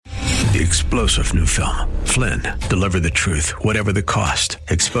The explosive new film, Flynn, deliver the truth, whatever the cost,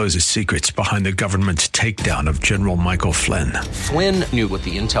 exposes secrets behind the government's takedown of General Michael Flynn. Flynn knew what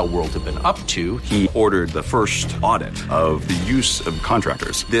the intel world had been up to. He ordered the first audit of the use of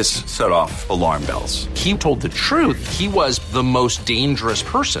contractors. This set off alarm bells. He told the truth. He was the most dangerous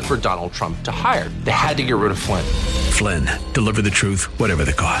person for Donald Trump to hire. They had to get rid of Flynn. Flynn, deliver the truth, whatever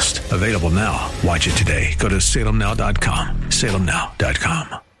the cost. Available now. Watch it today. Go to salemnow.com.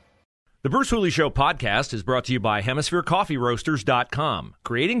 salemnow.com. The Bruce Hooley Show podcast is brought to you by HemisphereCoffeeRoasters.com.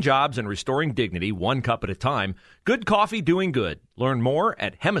 Creating jobs and restoring dignity one cup at a time. Good coffee doing good. Learn more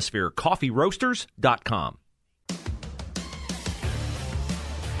at HemisphereCoffeeRoasters.com.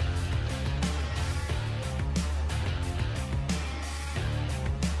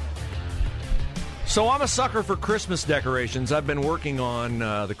 So I'm a sucker for Christmas decorations. I've been working on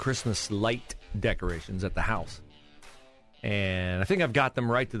the Christmas light decorations at the house. And I think I've got them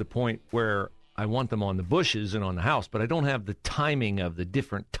right to the point where I want them on the bushes and on the house, but I don't have the timing of the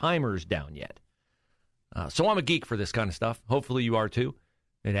different timers down yet. So I'm a geek for this kind of stuff. Hopefully you are too.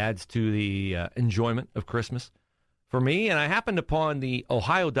 It adds to the enjoyment of Christmas for me. And I happened upon the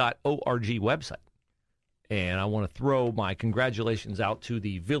ohio.org website. And I want to throw my congratulations out to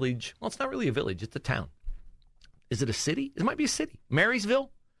the village. Well, it's not really a village. It's a town. Is it a city? It might be a city.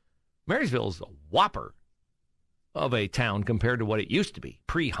 Marysville? Marysville is a whopper of a town compared to what it used to be,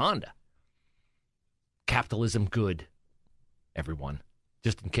 pre-Honda. Capitalism good, everyone,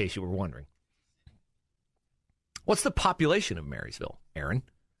 just in case you were wondering. What's the population of Marysville, Aaron?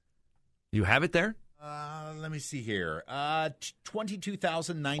 You have it there? Let me see here.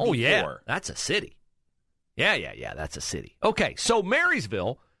 22,094. Oh, yeah, that's a city. Yeah, that's a city. Okay, so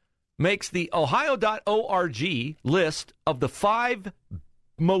Marysville makes the ohio.org list of the 5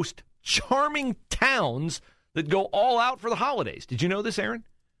 most charming towns that go all out for the holidays. Did you know this, Aaron?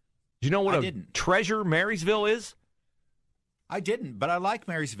 Did you know what treasure Marysville is? I didn't, but I like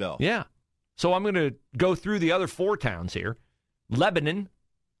Marysville. Yeah. So I'm going to go through the other 4 towns here. Lebanon,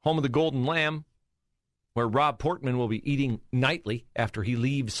 home of the Golden Lamb, where Rob Portman will be eating nightly after he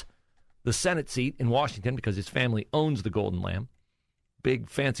leaves the Senate seat in Washington because his family owns the Golden Lamb. Big,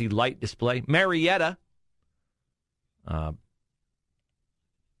 fancy light display. Marietta, part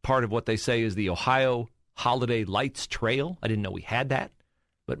of what they say is the Ohio Holiday Lights Trail. I didn't know we had that,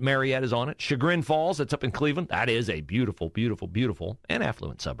 but Marietta's on it. Chagrin Falls, that's up in Cleveland. That is a beautiful, beautiful, beautiful and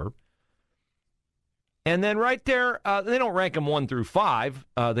affluent suburb. And then right there, they don't rank them 1 through 5.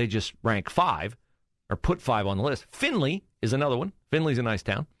 They just rank 5 or put 5 on the list. Findlay is another one. Findlay's a nice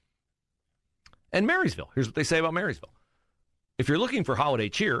town. And Marysville. Here's what they say about Marysville. If you're looking for holiday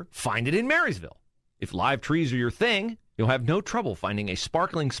cheer, find it in Marysville. If live trees are your thing, you'll have no trouble finding a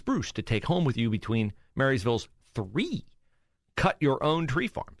sparkling spruce to take home with you between Marysville's 3 cut-your-own tree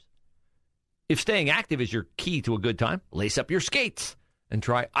farms. If staying active is your key to a good time, lace up your skates and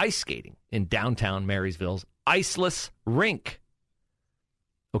try ice skating in downtown Marysville's Iceless Rink.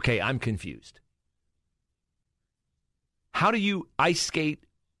 Okay, I'm confused. How do you ice skate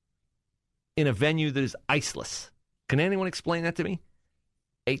in a venue that is iceless? Can anyone explain that to me?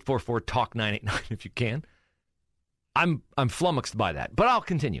 844-TALK-989 if you can. I'm flummoxed by that, but I'll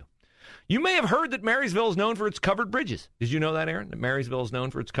continue. You may have heard that Marysville is known for its covered bridges. Did you know that, Aaron, that Marysville is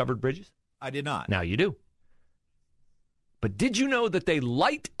known for its covered bridges? I did not. Now you do. But did you know that they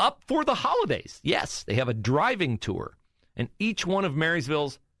light up for the holidays? Yes, they have a driving tour, and each one of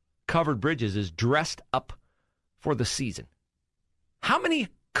Marysville's covered bridges is dressed up for the season. How many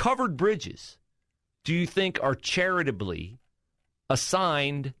covered bridges do you think are charitably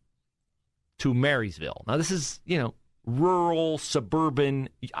assigned to Marysville? Now, this is, rural, suburban,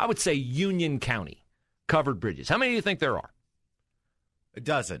 I would say Union County covered bridges. How many do you think there are? A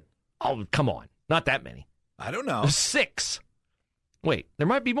dozen. Oh, come on. Not that many. I don't know. 6. Wait, there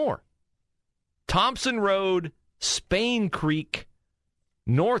might be more. Thompson Road, Spain Creek,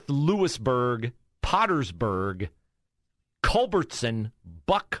 North Lewisburg, Pottersburg, Culbertson,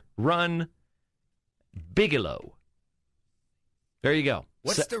 Buck Run, Bigelow. There you go.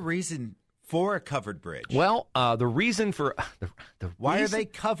 What's the reason for a covered bridge? Well, the reason for... Why are they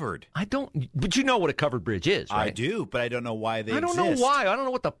covered? I don't... But you know what a covered bridge is, right? I do, but I don't know why they exist. I don't know why. I don't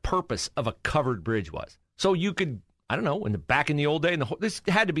know what the purpose of a covered bridge was. So you could, I don't know, back in the old day, this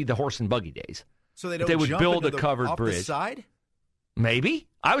had to be the horse and buggy days. So they don't they would jump build into a covered off bridge. The side? Maybe.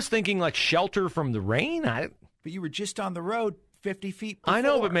 I was thinking like shelter from the rain. But you were just on the road 50 feet before. I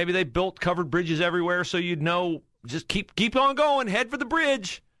know, but maybe they built covered bridges everywhere so you'd know, just keep on going, head for the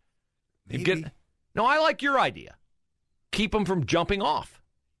bridge. No, I like your idea. Keep them from jumping off.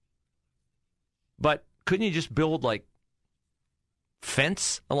 But couldn't you just build like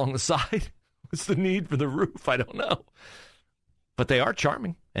fence along the side? What's the need for the roof? I don't know. But they are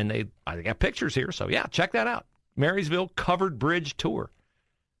charming, and I got pictures here, so yeah, check that out. Marysville Covered Bridge Tour.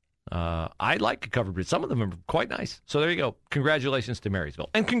 I like a covered bridge. Some of them are quite nice. So there you go. Congratulations to Marysville.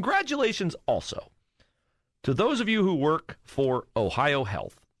 And congratulations also to those of you who work for Ohio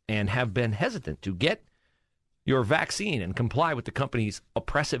Health and have been hesitant to get your vaccine and comply with the company's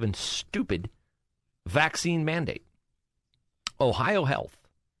oppressive and stupid vaccine mandate. Ohio Health,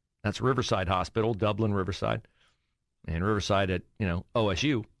 that's Riverside Hospital, Dublin, Riverside, and Riverside at,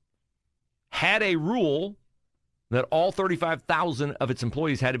 OSU, had a rule that all 35,000 of its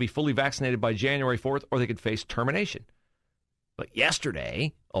employees had to be fully vaccinated by January 4th or they could face termination. But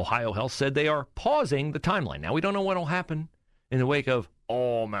yesterday, Ohio Health said they are pausing the timeline. Now, we don't know what will happen in the wake of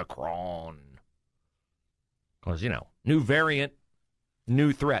Omicron. Because, new variant,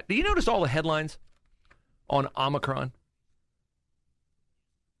 new threat. Do you notice all the headlines on Omicron?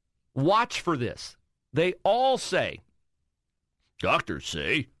 Watch for this. They all say, doctors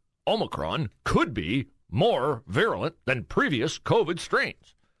say Omicron could be more virulent than previous COVID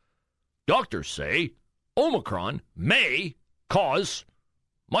strains. Doctors say Omicron may cause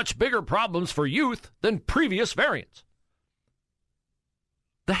much bigger problems for youth than previous variants.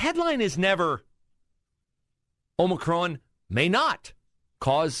 The headline is never Omicron may not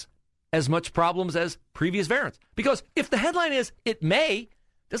cause as much problems as previous variants. Because if the headline is it may,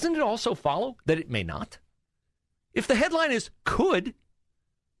 doesn't it also follow that it may not? If the headline is could,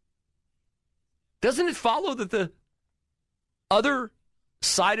 doesn't it follow that the other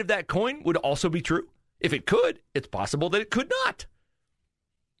side of that coin would also be true? If it could, it's possible that it could not.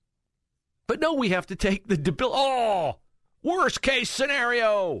 But no, we have to take the worst case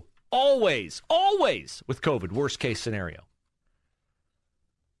scenario. Always with COVID, worst case scenario.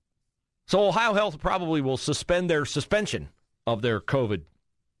 So Ohio Health probably will suspend their suspension of their COVID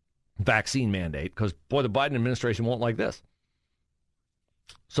vaccine mandate because, boy, the Biden administration won't like this.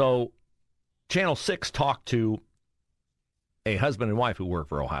 So Channel 6 talked to a husband and wife who work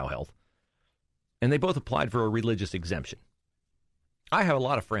for Ohio Health, and they both applied for a religious exemption. I have a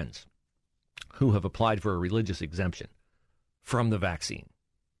lot of friends who have applied for a religious exemption from the vaccine.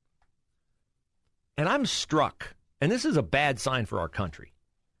 And I'm struck, and this is a bad sign for our country,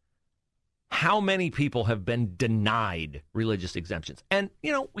 how many people have been denied religious exemptions. And,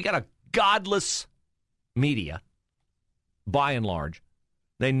 we got a godless media, by and large.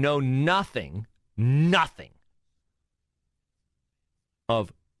 They know nothing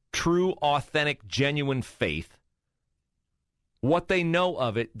of true, authentic, genuine faith. What they know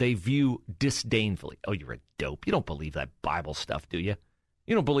of it, they view disdainfully. Oh, you're a dope. You don't believe that Bible stuff, do you?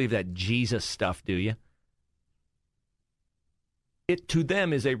 You don't believe that Jesus stuff, do you? It, to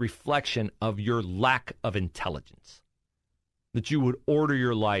them, is a reflection of your lack of intelligence, that you would order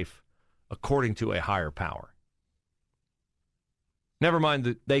your life according to a higher power. Never mind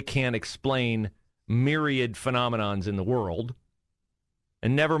that they can't explain myriad phenomenons in the world,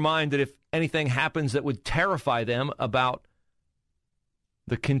 and never mind that if anything happens that would terrify them about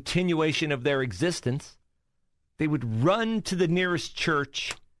the continuation of their existence, they would run to the nearest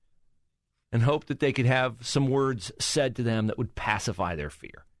church and hope that they could have some words said to them that would pacify their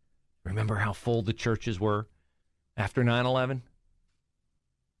fear. Remember how full the churches were after 9/11?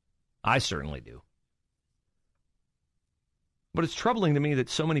 I certainly do. But it's troubling to me that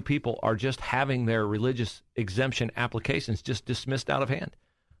so many people are just having their religious exemption applications just dismissed out of hand.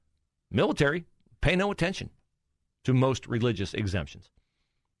 Military, pay no attention to most religious exemptions.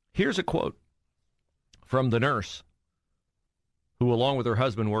 Here's a quote from the nurse who, along with her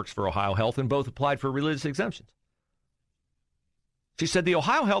husband, works for Ohio Health, and both applied for religious exemptions. She said the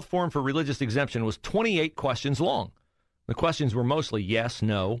Ohio Health form for religious exemption was 28 questions long. The questions were mostly yes,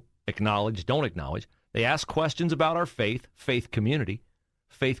 no, acknowledge, don't acknowledge. They asked questions about our faith community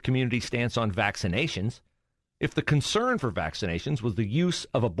stance on vaccinations, if the concern for vaccinations was the use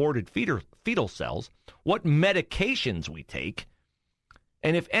of aborted fetal cells, what medications we take,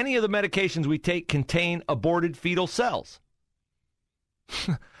 and if any of the medications we take contain aborted fetal cells.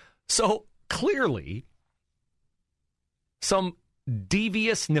 So clearly, some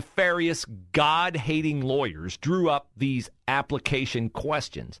devious, nefarious, God-hating lawyers drew up these application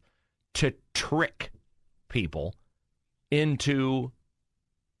questions to trick people into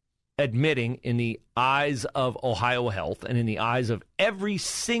admitting, in the eyes of Ohio Health and in the eyes of every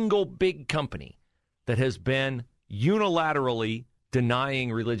single big company that has been unilaterally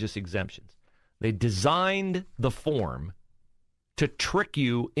denying religious exemptions. They designed the form to trick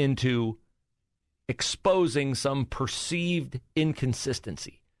you into exposing some perceived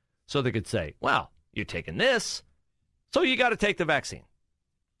inconsistency. So they could say, well, you're taking this, So you got to take the vaccine.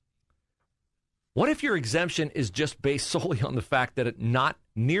 What if your exemption is just based solely on the fact that not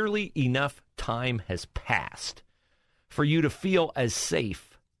nearly enough time has passed for you to feel as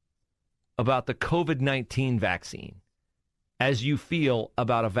safe about the COVID-19 vaccine as you feel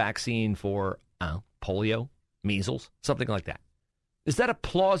about a vaccine for polio, measles, something like that? Is that a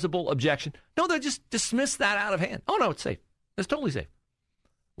plausible objection? No, they'll just dismiss that out of hand. Oh, no, it's safe. It's totally safe.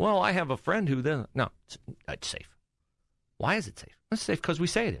 Well, I have a friend who then, no, it's safe. Why is it safe? It's safe because we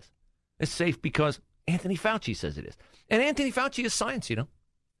say it is. It's safe because Anthony Fauci says it is. And Anthony Fauci is science, you know.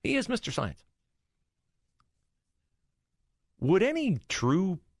 He is Mr. Science. Would any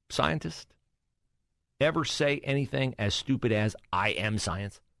true scientist ever say anything as stupid as, I am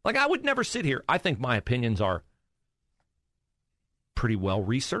science? Like, I would never sit here. I think my opinions are pretty well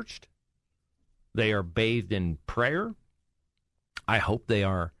researched. They are bathed in prayer. I hope they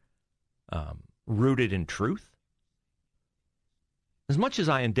are rooted in truth. As much as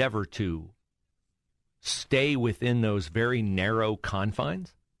I endeavor to stay within those very narrow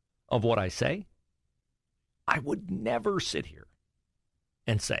confines of what I say, I would never sit here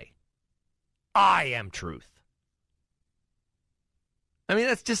and say, I am truth. I mean,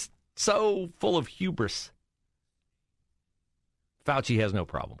 that's just so full of hubris. Fauci has no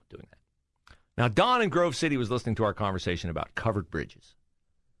problem with doing that. Now, Don in Grove City was listening to our conversation about covered bridges.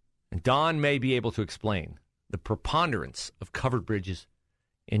 And Don may be able to explain the preponderance of covered bridges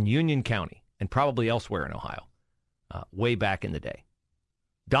in Union County and probably elsewhere in Ohio way back in the day.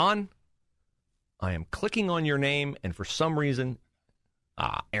 Don, I am clicking on your name, and for some reason,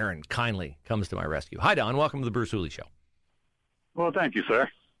 Aaron kindly comes to my rescue. Hi, Don. Welcome to the Bruce Hooley Show. Well, thank you, sir.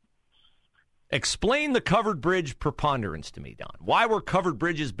 Explain the covered bridge preponderance to me, Don. Why were covered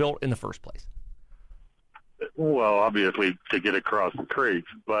bridges built in the first place? Well, obviously to get across the creek,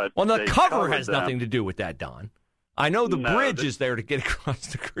 but the cover has nothing to do with that, Don. I know the bridge is there to get across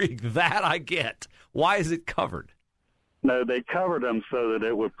the creek. That I get. Why is it covered? No, they covered them so that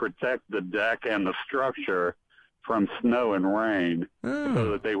it would protect the deck and the structure from snow and rain,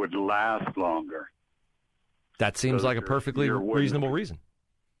 so that they would last longer. That seems like a perfectly reasonable reason.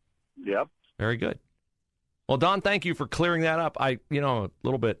 Yep. Very good. Well, Don, thank you for clearing that up. A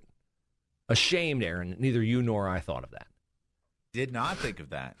little bit ashamed, Aaron, neither you nor I thought of that. Did not think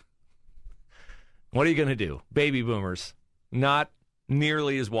of that. What are you going to do? Baby boomers, not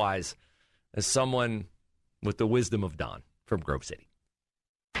nearly as wise as someone with the wisdom of Don from Grove City.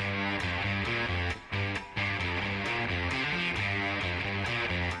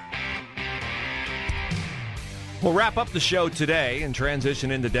 We'll wrap up the show today and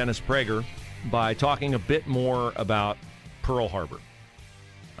transition into Dennis Prager by talking a bit more about Pearl Harbor.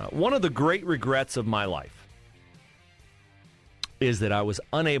 One of the great regrets of my life is that I was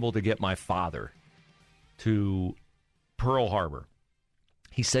unable to get my father to Pearl Harbor.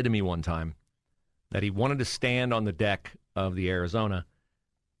 He said to me one time that he wanted to stand on the deck of the Arizona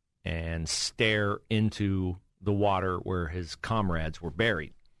and stare into the water where his comrades were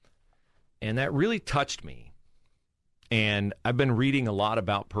buried. And that really touched me. And I've been reading a lot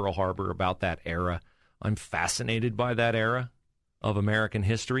about Pearl Harbor, about that era. I'm fascinated by that era of American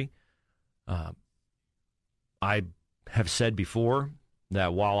history. I have said before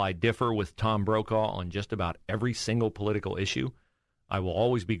that while I differ with Tom Brokaw on just about every single political issue, I will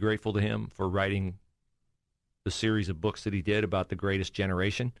always be grateful to him for writing the series of books that he did about the greatest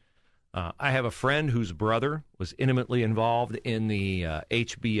generation. I have a friend whose brother was intimately involved in the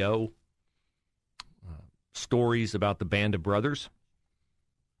HBO stories about the Band of Brothers.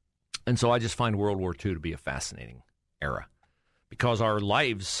 And so I just find World War II to be a fascinating era because our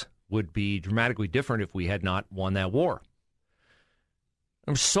lives would be dramatically different if we had not won that war.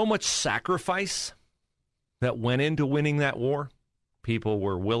 There was so much sacrifice that went into winning that war. People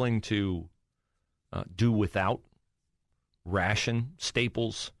were willing to do without ration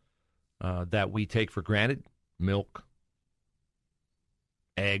staples that we take for granted. Milk,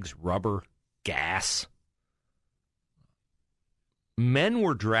 eggs, rubber, gas. Men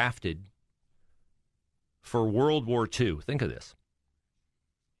were drafted for World War II. Think of this.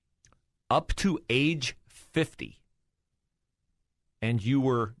 Up to age 50. And you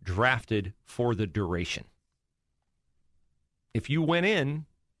were drafted for the duration. If you went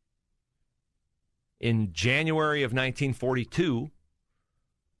in January of 1942,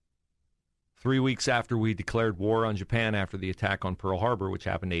 3 weeks after we declared war on Japan after the attack on Pearl Harbor, which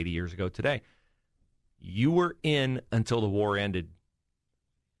happened 80 years ago today, you were in until the war ended.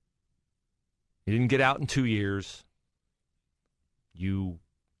 You didn't get out in 2 years. You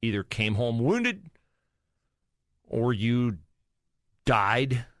either came home wounded or you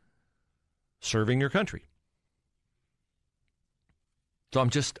died serving your country. So I'm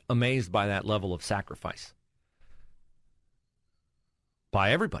just amazed by that level of sacrifice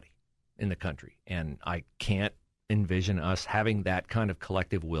by everybody in the country. And I can't envision us having that kind of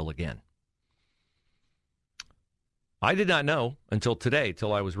collective will again. I did not know until today,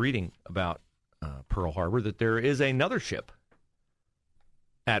 till I was reading about Pearl Harbor, that there is another ship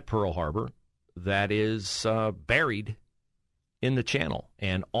at Pearl Harbor that is buried in the channel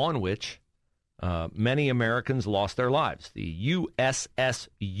and on which many Americans lost their lives. The USS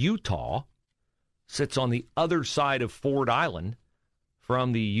Utah sits on the other side of Ford Island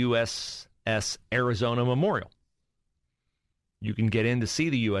from the USS Arizona Memorial. You can get in to see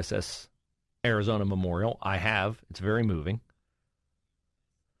the USS Arizona Memorial. I have. It's very moving.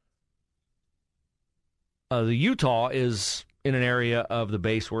 The Utah is in an area of the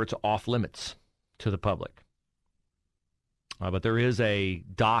base where it's off limits to the public. But there is a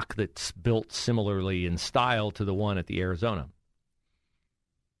dock that's built similarly in style to the one at the Arizona.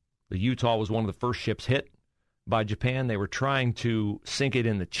 The Utah was one of the first ships hit by Japan. They were trying to sink it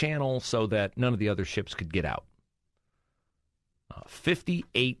in the channel so that none of the other ships could get out.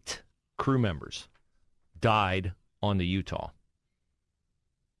 58 crew members died on the Utah.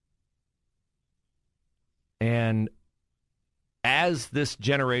 And as this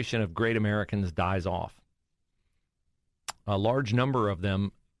generation of great Americans dies off, a large number of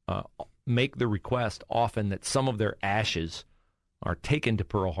them make the request often that some of their ashes are taken to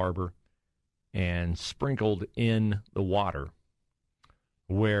Pearl Harbor and sprinkled in the water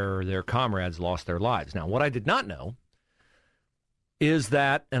where their comrades lost their lives. Now, what I did not know is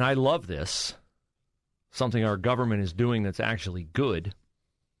that, and I love this, something our government is doing that's actually good,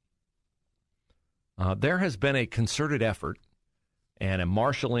 there has been a concerted effort and a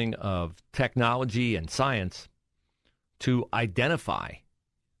marshaling of technology and science to identify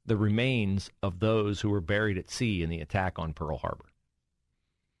the remains of those who were buried at sea in the attack on Pearl Harbor.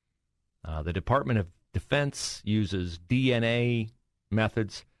 The Department of Defense uses DNA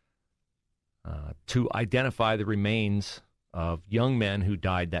methods to identify the remains of young men who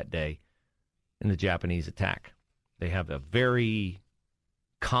died that day in the Japanese attack. They have a very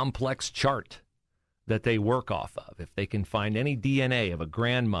complex chart that they work off of. If they can find any DNA of a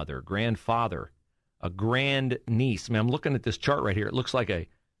grandmother, grandfather, a grandniece. I mean, I'm looking at this chart right here. It looks like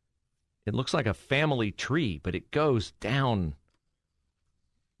a family tree, but it goes down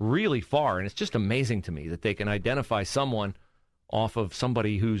really far, and it's just amazing to me that they can identify someone off of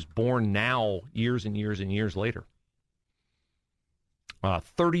somebody who's born now years and years and years later.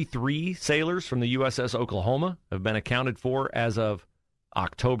 33 sailors from the USS Oklahoma have been accounted for as of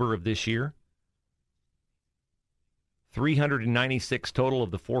October of this year. 396 total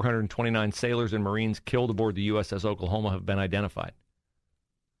of the 429 sailors and Marines killed aboard the USS Oklahoma have been identified.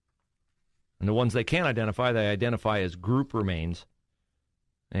 And the ones they can't identify, they identify as group remains,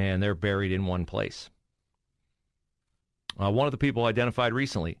 and they're buried in one place. One of the people identified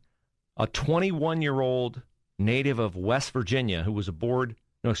recently, a 21-year-old native of West Virginia who was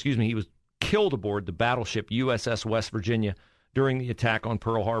he was killed aboard the battleship USS West Virginia during the attack on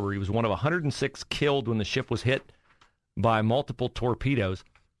Pearl Harbor. He was one of 106 killed when the ship was hit by multiple torpedoes.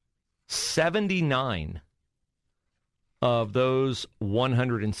 79 of those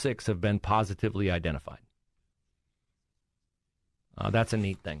 106 have been positively identified. That's a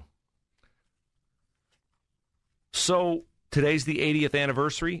neat thing. So today's the 80th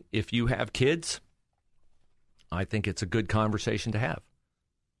anniversary. If you have kids, I think it's a good conversation to have.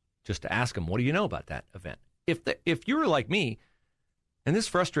 Just to ask them, what do you know about that event? If you were like me, and this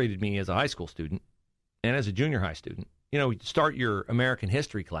frustrated me as a high school student and as a junior high student, you'd start your American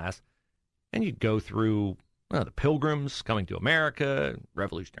history class, and you'd go through the Pilgrims coming to America,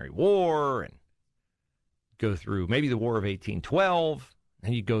 Revolutionary War, and go through maybe the War of 1812,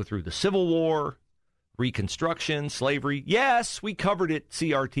 and you'd go through the Civil War, Reconstruction, slavery. Yes, we covered it,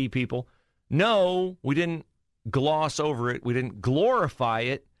 CRT people. No, we didn't gloss over it. We didn't glorify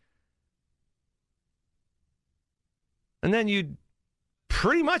it. And then you'd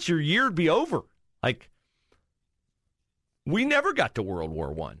pretty much your year would be over. Like, we never got to World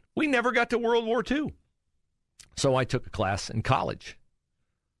War I. We never got to World War II. So I took a class in college.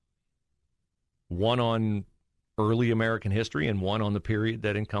 One on early American history and one on the period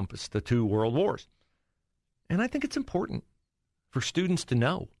that encompassed the two world wars. And I think it's important for students to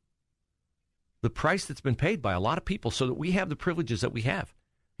know the price that's been paid by a lot of people so that we have the privileges that we have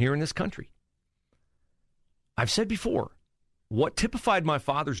here in this country. I've said before, what typified my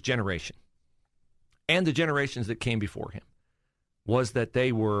father's generation and the generations that came before him was that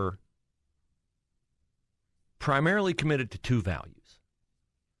they were primarily committed to two values: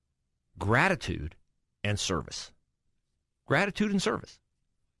 gratitude and service. Gratitude and service.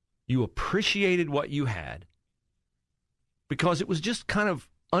 You appreciated what you had because it was just kind of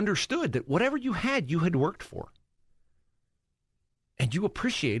understood that whatever you had worked for. And you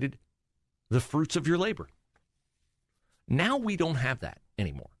appreciated the fruits of your labor. Now we don't have that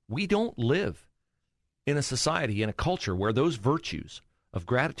anymore. We don't live in a society, in a culture where those virtues of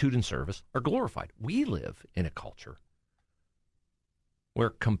gratitude and service are glorified. We live in a culture where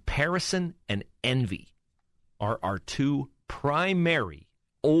comparison and envy are our two primary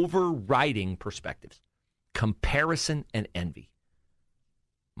overriding perspectives. Comparison and envy.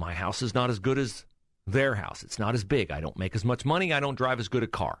 My house is not as good as their house. It's not as big. I don't make as much money. I don't drive as good a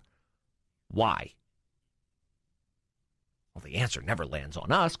car. Why? Well, the answer never lands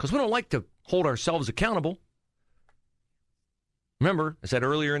on us because we don't like to hold ourselves accountable. Remember, I said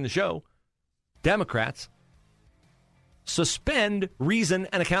earlier in the show, Democrats suspend reason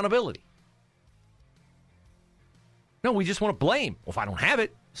and accountability. No, we just want to blame. Well, if I don't have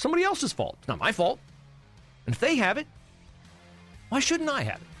it, it's somebody else's fault. It's not my fault. And if they have it, why shouldn't I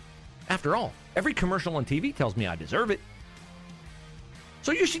have it? After all, every commercial on TV tells me I deserve it.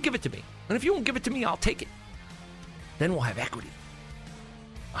 So you should give it to me. And if you won't give it to me, I'll take it. Then we'll have equity.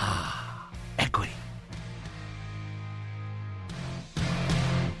 Equity.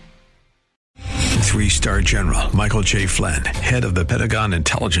 Three-star General Michael J. Flynn, head of the Pentagon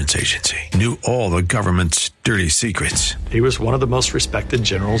Intelligence Agency, knew all the government's dirty secrets. He was one of the most respected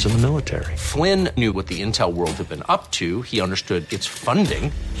generals in the military. Flynn knew what the intel world had been up to. He understood its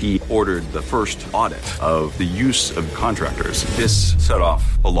funding. He ordered the first audit of the use of contractors. This set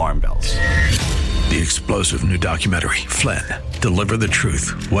off alarm bells. The explosive new documentary, Flynn, Deliver the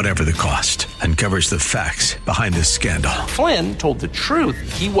Truth, Whatever the Cost, uncovers the facts behind this scandal. Flynn told the truth.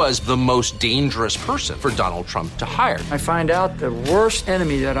 He was the most dangerous person for Donald Trump to hire. I find out the worst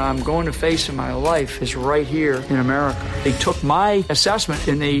enemy that I'm going to face in my life is right here in America. They took my assessment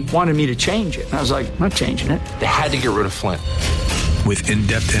and they wanted me to change it. And I was like, I'm not changing it. They had to get rid of Flynn. With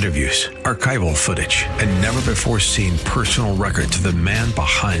in-depth interviews, archival footage, and never-before-seen personal records of the man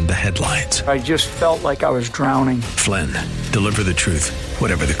behind the headlines. I just felt like I was drowning. Flynn, Deliver the Truth,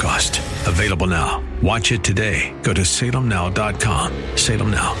 Whatever the Cost. Available now. Watch it today. Go to salemnow.com.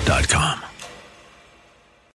 salemnow.com.